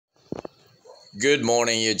Good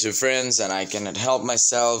morning, YouTube friends, and I cannot help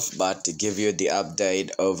myself but to give you the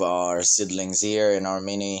update of our seedlings here in our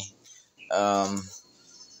mini um,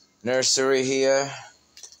 nursery here.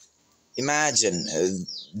 Imagine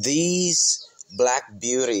these Black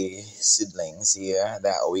Beauty seedlings here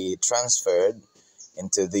that we transferred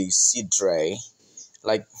into the seed tray.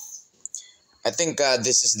 Like, I think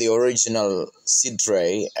this is the original seed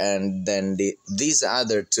tray, and then these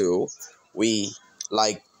other two we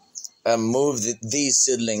like move these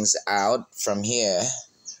seedlings out from here,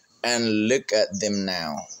 and look at them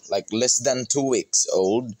now, like less than 2 weeks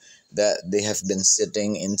old, that they have been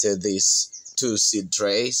sitting into these two seed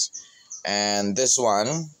trays. And this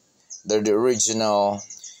one, they're the original,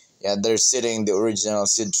 yeah, they're sitting the original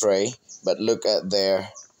seed tray, but look at their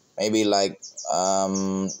maybe like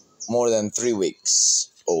more than 3 weeks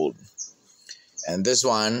old. And this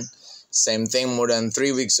one, same thing, more than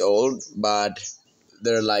 3 weeks old, but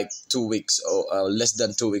they're like 2 weeks old, less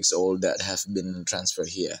than 2 weeks old, that have been transferred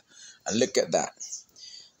here. And look at that,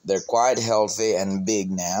 they're quite healthy and big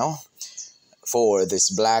now for this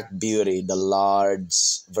Black Beauty, the large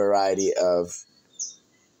variety of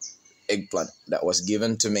eggplant that was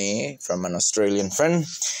given to me from an Australian friend.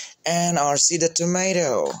 And our seeded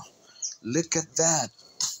tomato, look at that.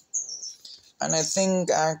 And I think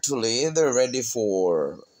actually they're ready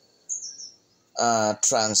for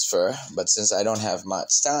transfer, but since I don't have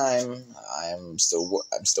much time, I'm still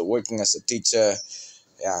working as a teacher.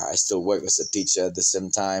 Yeah, I still work as a teacher at the same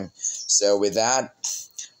time. So with that,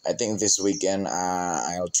 I think this weekend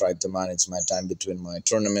I'll try to manage my time between my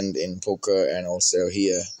tournament in poker and also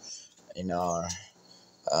here in our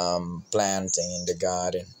planting in the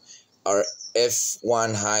garden. Our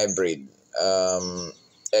F1 hybrid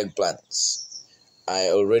eggplants, I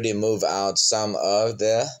already moved out some of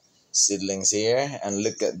the seedlings here, and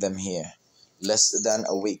look at them here, less than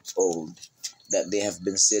a week old, that they have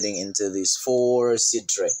been sitting into these 4 seed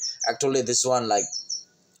tray. Actually, this one, like,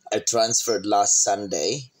 I transferred last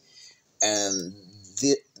Sunday, and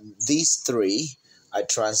these 3 I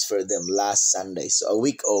transferred them last Sunday, so a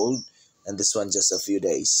week old, and this one just a few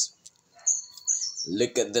days.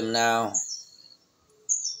 Look at them now.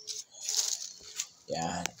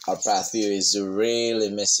 Yeah, our path view is really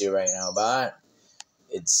messy right now, but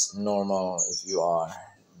it's normal if you are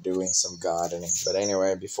doing some gardening. But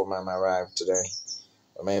anyway, before Mama arrived today,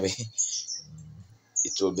 or maybe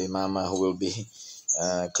it will be Mama who will be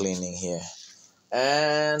cleaning here.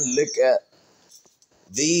 And look at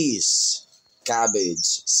these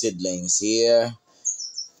cabbage seedlings here.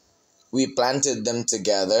 We planted them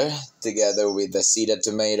together with the seeded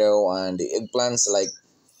tomato and the eggplants, like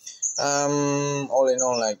all in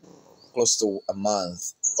all, like close to a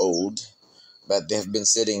month old, but they've been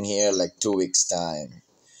sitting here like 2 weeks time.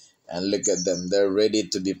 And look at them, they're ready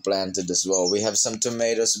to be planted as well. We have some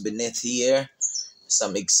tomatoes beneath here,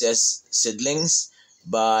 some excess seedlings,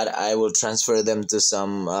 but I will transfer them to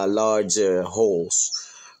some larger holes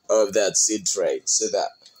of that seed tray, so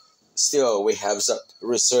that still we have some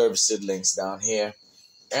reserve seedlings down here.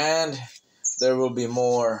 And there will be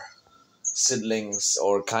more seedlings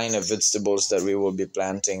or kind of vegetables that we will be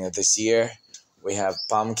planting this year. We have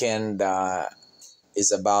pumpkin that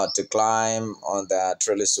is about to climb on that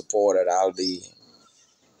trellis support that I'll be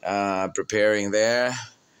preparing there.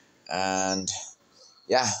 And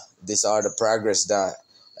yeah, these are the progress that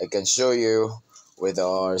I can show you with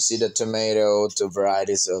our seeded tomato, 2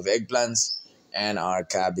 varieties of eggplants, and our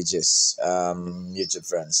cabbages, YouTube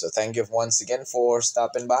friends. So thank you once again for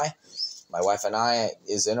stopping by. My wife and I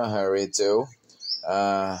is in a hurry to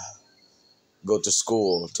go to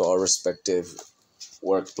school, to our respective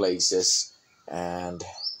workplaces, and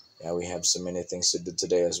yeah, we have so many things to do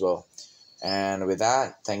today as well. And with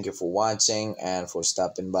that, thank you for watching and for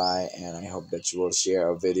stopping by, and I hope that you will share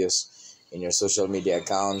our videos in your social media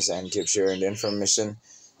accounts and keep sharing the information.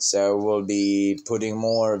 So we'll be putting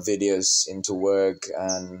more videos into work,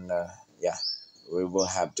 and yeah, we will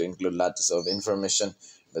have to include lots of information,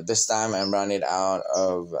 but this time I'm running out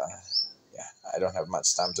of yeah, I don't have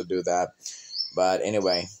much time to do that. But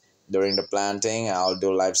anyway, during the planting I'll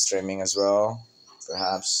do live streaming as well,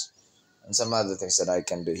 perhaps, and some other things that I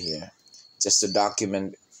can do here, just to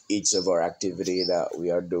document each of our activity that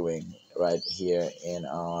we are doing right here in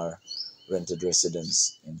our rented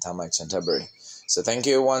residence in Tamai, Canterbury. So thank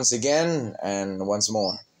you once again and once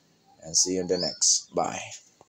more, and see you in the next. Bye.